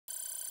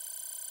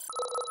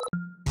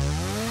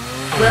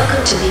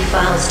Welcome to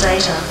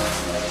VFILES.DATA.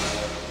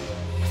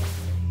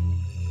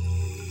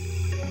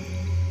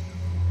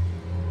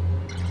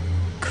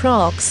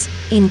 Crocs,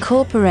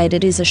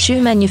 Incorporated is a shoe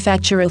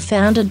manufacturer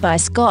founded by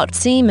Scott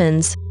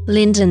Siemens,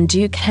 Lyndon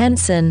Duke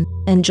Hansen,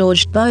 and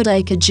George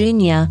Bodaker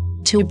Jr.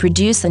 to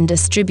produce and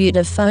distribute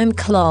a foam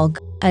clog,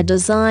 a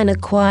design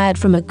acquired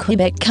from a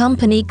Quebec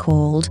company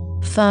called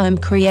Foam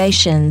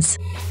Creations.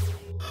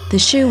 The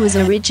shoe was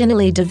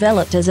originally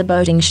developed as a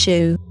boating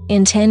shoe,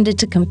 intended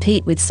to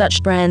compete with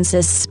such brands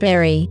as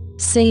Sperry,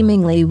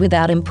 seemingly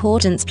without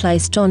importance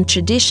placed on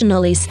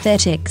traditional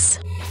aesthetics.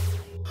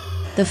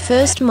 The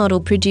first model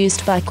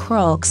produced by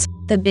Crocs,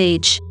 the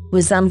Beach,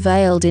 was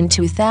unveiled in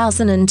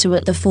 2002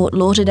 at the Fort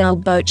Lauderdale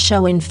Boat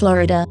Show in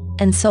Florida,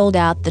 and sold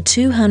out the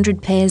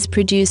 200 pairs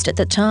produced at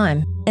the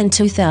time. In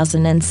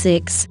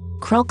 2006,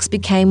 Crocs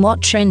became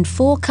what trend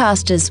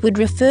forecasters would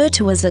refer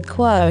to as a,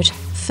 quote,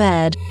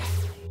 fad.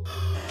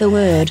 The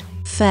word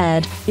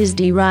fad is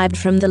derived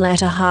from the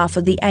latter half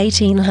of the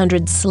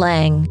 1800s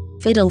slang,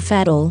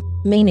 fiddle-faddle,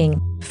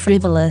 meaning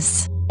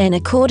frivolous. In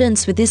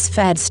accordance with this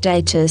fad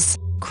status,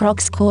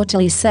 Crocs'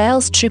 quarterly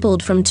sales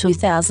tripled from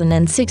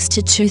 2006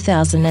 to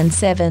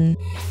 2007.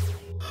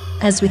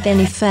 As with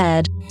any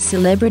fad,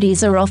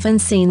 celebrities are often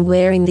seen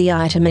wearing the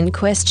item in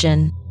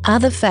question.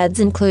 Other fads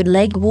include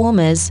leg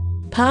warmers,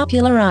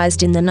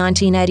 popularized in the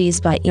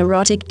 1980s by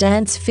erotic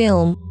dance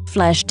film,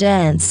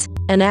 Flashdance,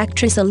 and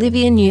actress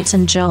Olivia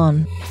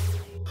Newton-John.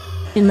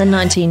 In the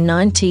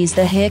 1990s,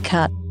 the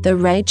haircut, the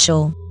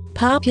Rachel,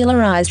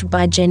 popularized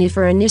by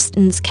Jennifer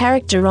Aniston's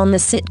character on the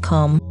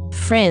sitcom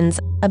Friends,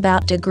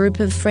 about a group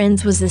of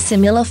friends, was a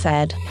similar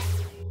fad.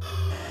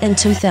 In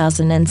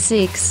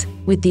 2006,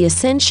 with the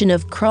ascension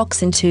of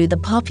Crocs into the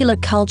popular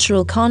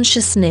cultural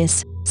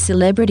consciousness,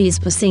 celebrities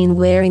were seen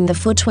wearing the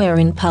footwear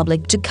in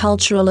public to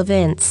cultural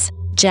events.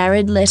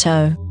 Jared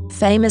Leto,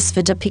 famous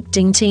for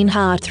depicting teen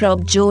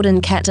heartthrob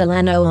Jordan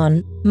Catalano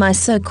on My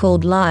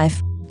So-Called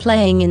Life,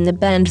 playing in the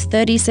band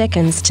 30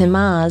 Seconds to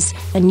Mars,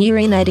 and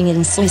urinating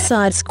in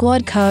Suicide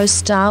Squad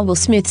co-star Will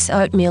Smith's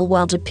oatmeal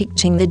while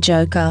depicting the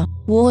Joker,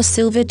 wore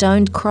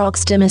silver-toned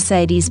Crocs to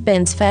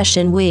Mercedes-Benz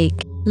Fashion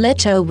Week.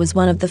 Leto was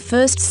one of the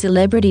first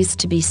celebrities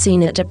to be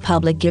seen at a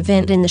public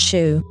event in the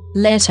shoe.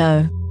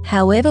 Leto,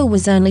 however,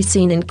 was only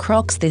seen in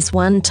Crocs this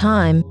one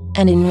time,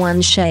 and in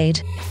one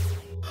shade.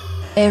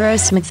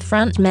 Aerosmith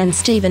frontman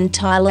Steven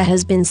Tyler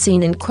has been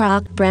seen in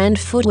Croc brand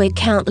footwear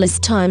countless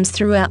times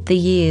throughout the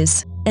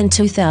years. In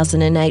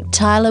 2008,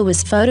 Tyler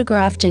was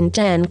photographed in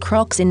Dan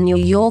Crocs in New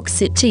York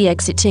City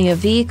exiting a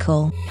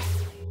vehicle.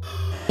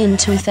 In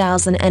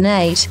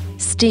 2008,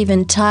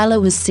 Steven Tyler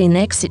was seen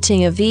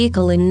exiting a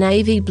vehicle in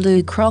navy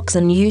blue Crocs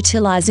and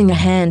utilizing a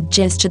hand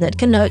gesture that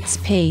connotes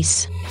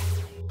peace.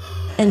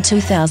 In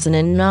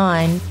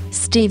 2009,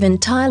 Steven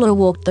Tyler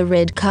walked the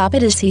red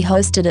carpet as he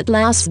hosted at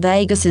Las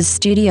Vegas's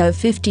Studio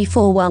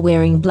 54 while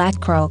wearing black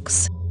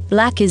Crocs.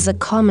 Black is a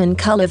common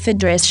color for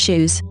dress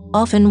shoes,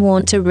 often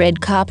worn to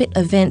red carpet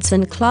events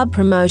and club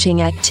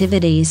promoting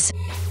activities.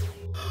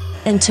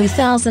 In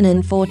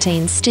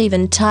 2014,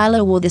 Steven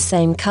Tyler wore the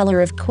same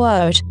color of,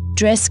 quote,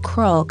 dress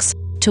Crocs,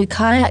 to a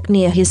kayak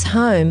near his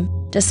home,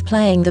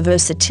 displaying the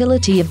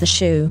versatility of the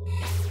shoe.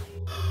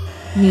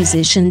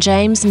 Musician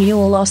James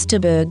Newell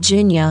Osterberg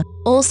Jr.,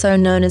 also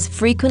known as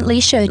Frequently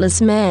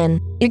Shirtless Man,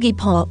 Iggy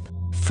Pop,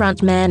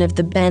 frontman of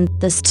the band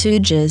The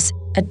Stooges,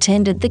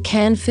 attended the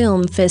Cannes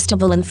Film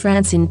Festival in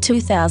France in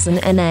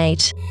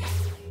 2008.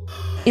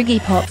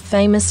 Iggy Pop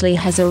famously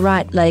has a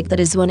right leg that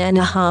is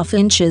 1.5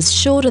 inches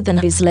shorter than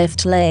his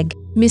left leg.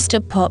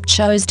 Mr. Pop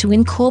chose to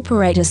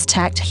incorporate a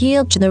stacked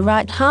heel to the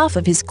right half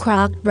of his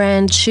Croc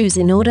brand shoes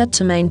in order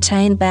to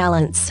maintain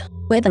balance.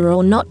 Whether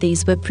or not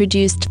these were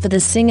produced for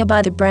the singer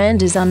by the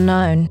brand is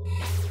unknown.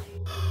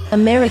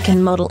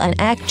 American model and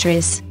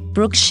actress,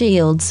 Brooke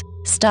Shields,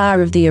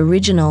 star of the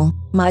original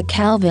My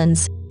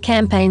Calvins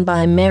campaign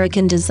by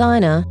American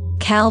designer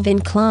Calvin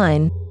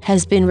Klein,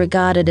 has been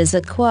regarded as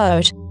a,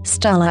 quote,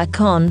 style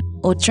icon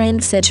or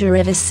trendsetter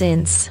ever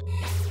since.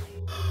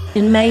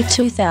 In May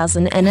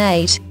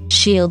 2008,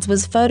 Shields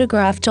was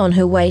photographed on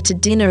her way to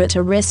dinner at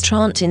a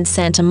restaurant in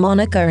Santa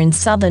Monica in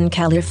Southern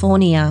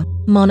California.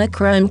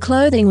 Monochrome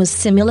clothing was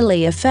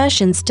similarly a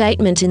fashion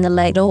statement in the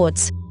late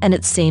aughts, and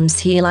it seems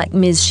here like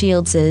Ms.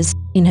 Shields's,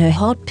 in her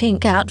hot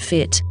pink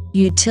outfit,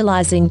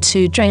 utilizing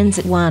two trends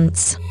at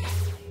once.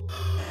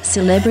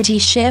 Celebrity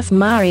chef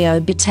Mario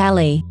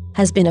Batali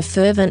has been a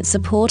fervent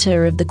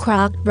supporter of the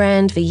Croc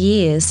brand for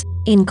years,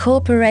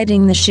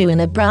 incorporating the shoe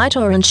in a bright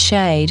orange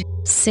shade,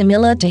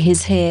 similar to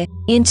his hair,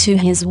 into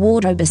his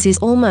wardrobe as his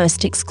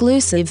almost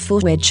exclusive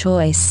footwear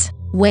choice.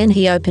 When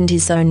he opened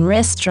his own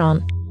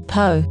restaurant,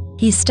 Po,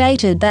 he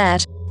stated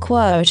that,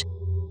 quote,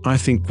 I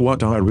think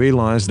what I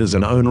realized as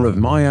an owner of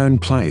my own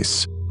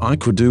place, I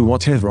could do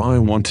whatever I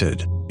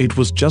wanted. It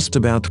was just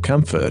about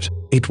comfort.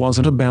 It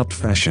wasn't about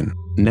fashion.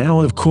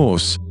 Now, of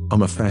course,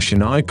 I'm a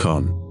fashion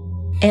icon.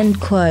 End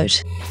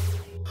quote.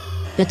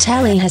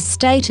 Batali has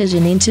stated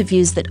in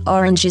interviews that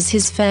orange is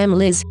his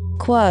family's,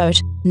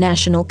 quote,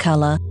 national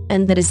color,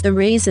 and that is the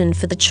reason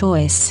for the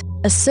choice.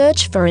 A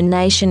search for a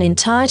nation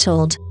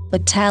entitled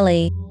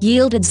Batali,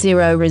 yielded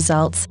 0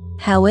 results.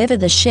 However,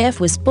 the chef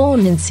was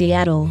born in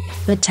Seattle.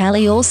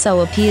 Batali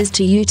also appears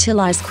to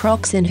utilize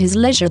Crocs in his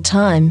leisure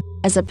time,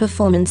 as a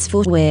performance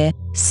footwear,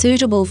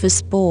 suitable for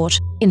sport,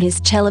 in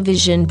his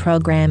television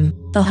program,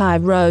 The High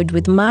Road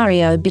with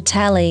Mario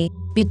Batali.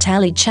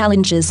 Batali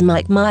challenges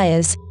Mike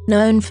Myers,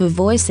 known for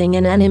voicing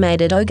an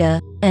animated ogre,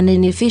 an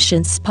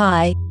inefficient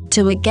spy,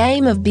 to a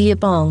game of beer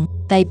pong.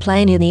 They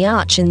play near the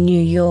Arch in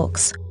New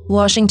York's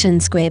Washington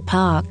Square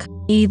Park.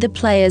 Either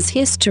player's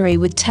history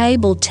with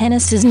table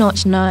tennis is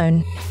not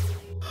known.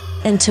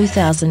 In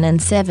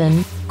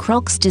 2007,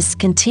 Crocs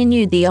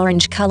discontinued the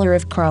orange color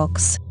of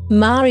Crocs.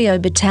 Mario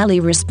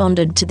Batali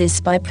responded to this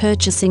by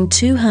purchasing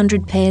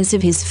 200 pairs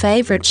of his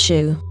favorite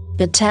shoe.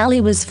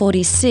 Batali was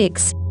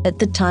 46 at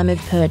the time of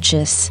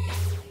purchase.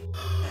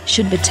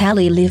 Should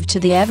Batali live to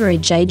the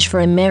average age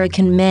for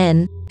American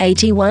men,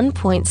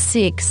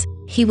 81.6,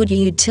 he would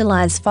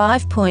utilize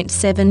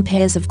 5.7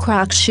 pairs of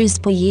Crocs shoes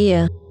per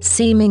year.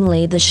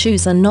 Seemingly, the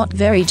shoes are not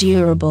very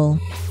durable.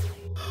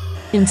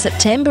 In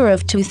September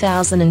of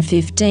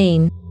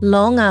 2015,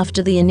 long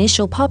after the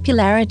initial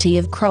popularity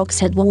of Crocs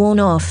had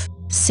worn off,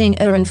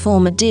 singer and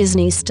former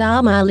Disney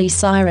star Miley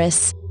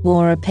Cyrus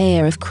wore a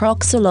pair of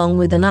Crocs along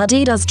with an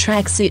Adidas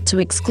tracksuit to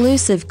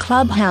exclusive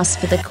Clubhouse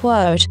for the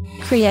quote,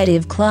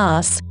 creative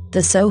class,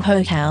 the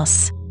Soho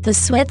House. The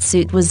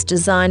sweatsuit was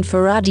designed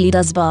for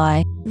Adidas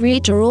by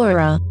Rita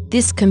Ora.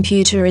 This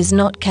computer is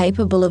not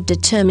capable of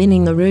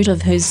determining the root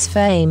of whose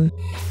fame.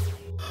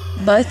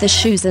 Both the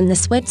shoes and the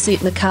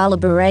sweatsuit were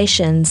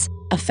collaborations,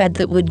 a fad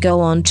that would go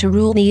on to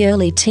rule the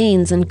early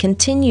teens and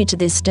continue to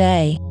this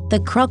day.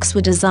 The Crocs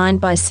were designed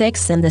by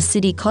Sex and the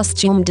City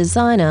costume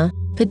designer,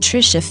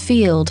 Patricia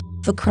Field,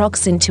 for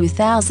Crocs in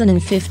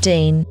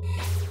 2015.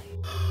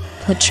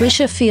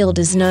 Patricia Field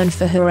is known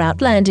for her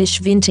outlandish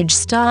vintage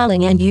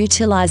styling and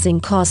utilizing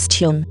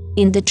costume,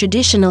 in the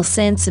traditional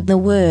sense of the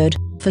word,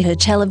 for her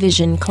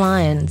television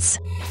clients.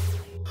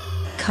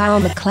 Kyle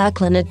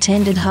MacLachlan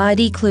attended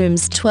Heidi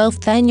Klum's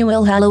 12th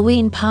annual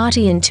Halloween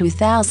party in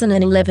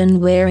 2011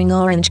 wearing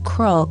orange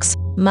Crocs,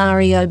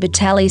 Mario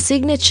Batali's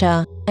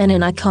signature, and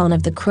an icon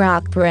of the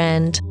Croc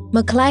brand.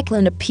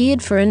 MacLachlan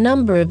appeared for a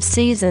number of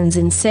seasons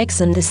in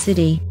Sex and the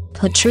City.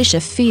 Patricia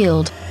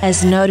Field,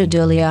 as noted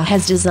earlier,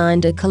 has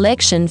designed a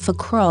collection for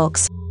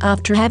Crocs,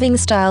 after having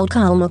styled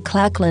Kyle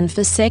MacLachlan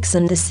for Sex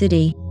and the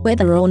City.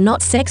 Whether or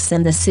not Sex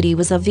and the City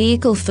was a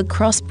vehicle for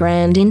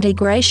cross-brand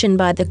integration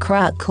by the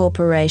Croc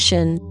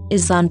Corporation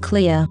is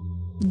unclear.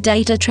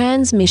 Data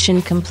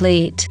transmission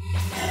complete.